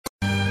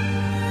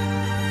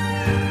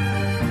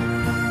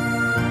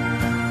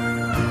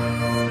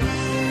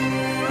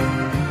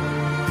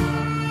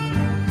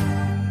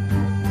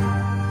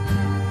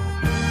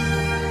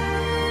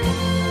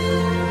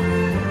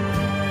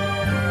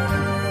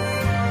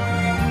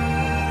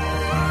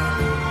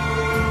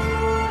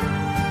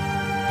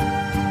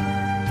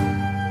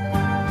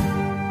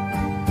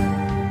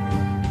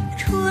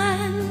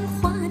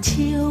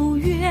秋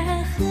月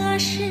何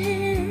时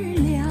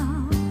了？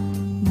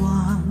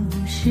往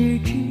事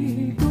知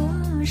多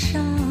少？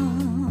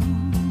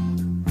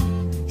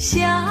小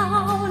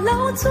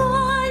楼昨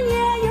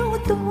夜有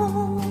东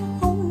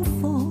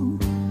风，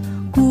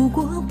故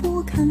国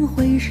不堪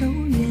回首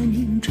月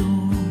明中。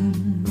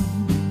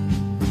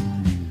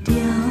雕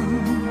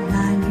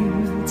栏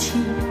玉砌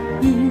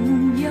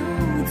应犹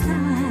在，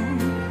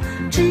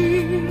只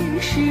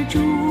是朱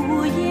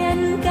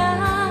颜改。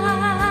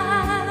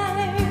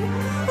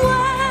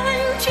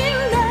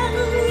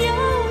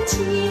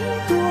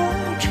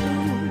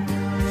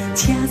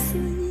恰似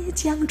一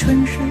江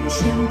春水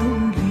向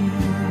东流。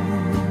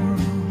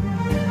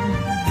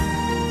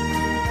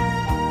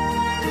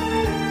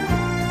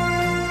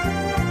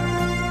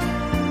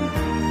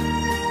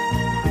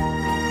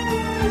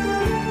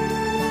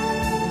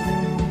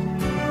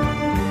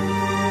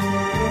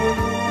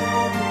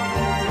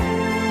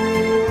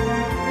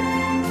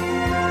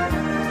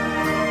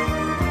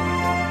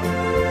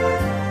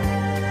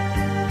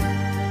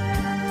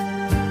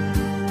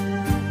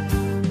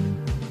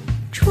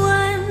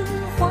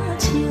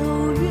秋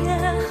月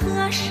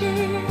何时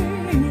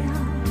了？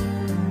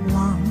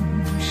往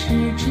事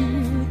知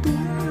多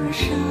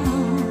少？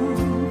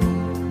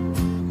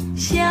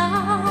小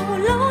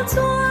楼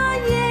昨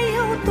夜有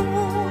东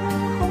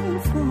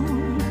风，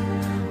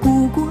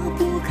故国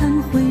不堪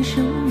回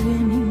首月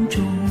明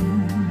中。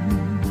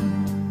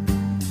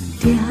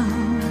雕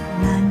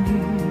栏玉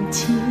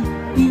砌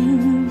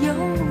应犹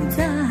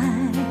在，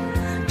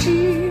只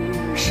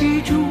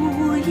是朱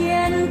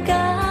颜改。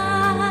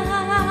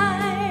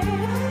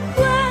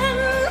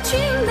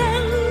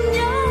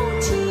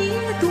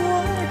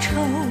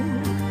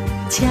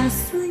恰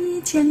似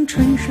一江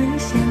春水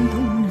向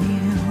东流。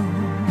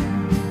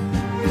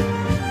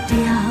雕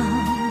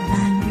栏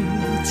玉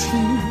砌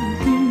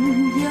应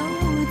犹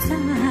在，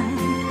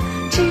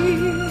只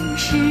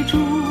是朱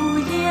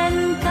颜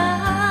改。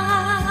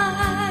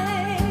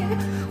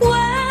问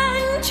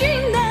君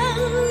能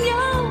有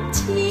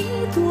几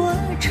多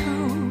愁？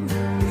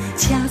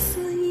恰似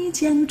一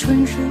江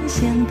春水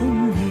向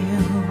东流。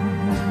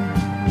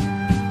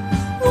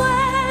问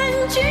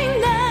君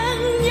能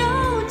有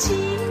几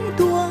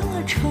多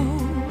愁？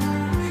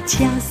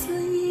恰似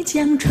一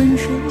江春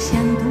水向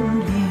东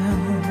流。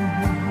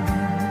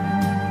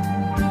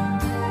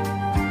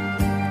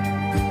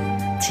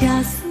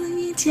恰似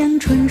一江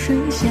春水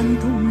向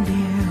东流。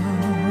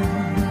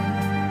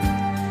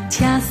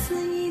恰似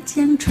一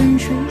江春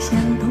水向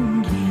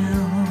东流。